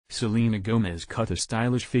Selena Gomez cut a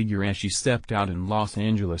stylish figure as she stepped out in Los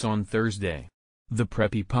Angeles on Thursday. The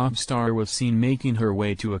preppy pop star was seen making her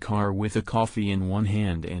way to a car with a coffee in one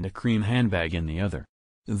hand and a cream handbag in the other.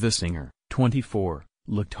 The singer, 24,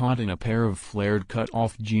 looked hot in a pair of flared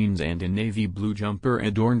cut-off jeans and a navy blue jumper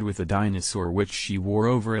adorned with a dinosaur which she wore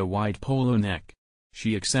over a white polo neck.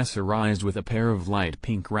 She accessorized with a pair of light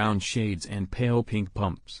pink round shades and pale pink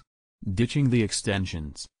pumps. Ditching the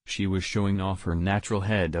extensions, she was showing off her natural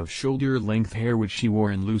head of shoulder-length hair which she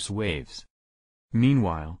wore in loose waves.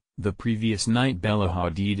 Meanwhile, the previous night Bella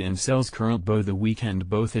Hadid and Sel's current beau The Weeknd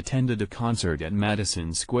both attended a concert at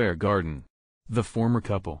Madison Square Garden. The former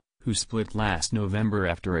couple, who split last November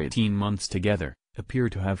after 18 months together, appear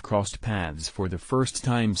to have crossed paths for the first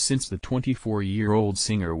time since the 24-year-old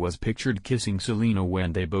singer was pictured kissing Selena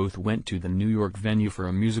when they both went to the New York venue for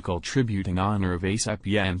a musical tribute in honor of A$AP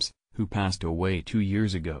Yams, who passed away 2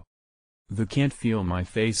 years ago. The Can't Feel My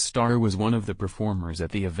Face star was one of the performers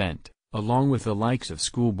at the event, along with the likes of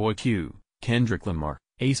Schoolboy Q, Kendrick Lamar,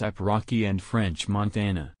 A$AP Rocky and French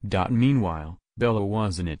Montana. Meanwhile, Bella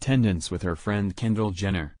was in attendance with her friend Kendall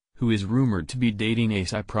Jenner, who is rumored to be dating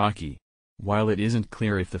A$AP Rocky. While it isn't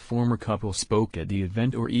clear if the former couple spoke at the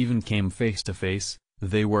event or even came face-to-face,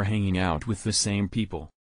 they were hanging out with the same people.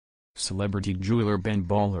 Celebrity jeweler Ben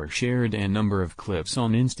Baller shared a number of clips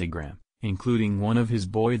on Instagram, including one of his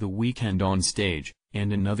boy The Weeknd on stage,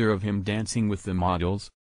 and another of him dancing with the models.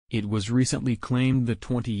 It was recently claimed the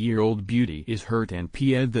 20-year-old beauty is hurt and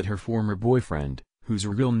p'd that her former boyfriend, whose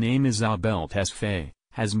real name is Abel Tesfaye,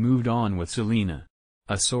 has moved on with Selena.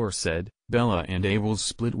 A source said, Bella and Abel's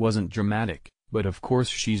split wasn't dramatic, but of course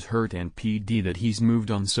she's hurt and p'd that he's moved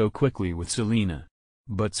on so quickly with Selena.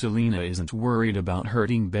 But Selena isn't worried about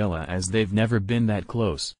hurting Bella as they've never been that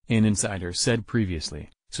close. An insider said previously,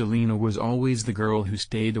 Selena was always the girl who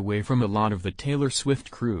stayed away from a lot of the Taylor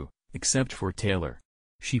Swift crew, except for Taylor.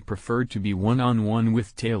 She preferred to be one-on-one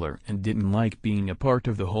with Taylor and didn't like being a part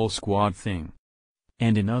of the whole squad thing.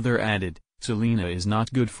 And another added, Selena is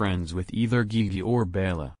not good friends with either Gigi or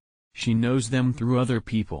Bella. She knows them through other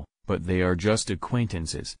people, but they are just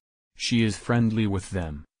acquaintances. She is friendly with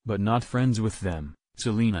them, but not friends with them.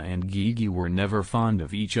 Selena and Gigi were never fond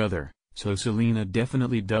of each other, so Selena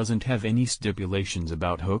definitely doesn't have any stipulations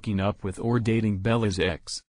about hooking up with or dating Bella's ex.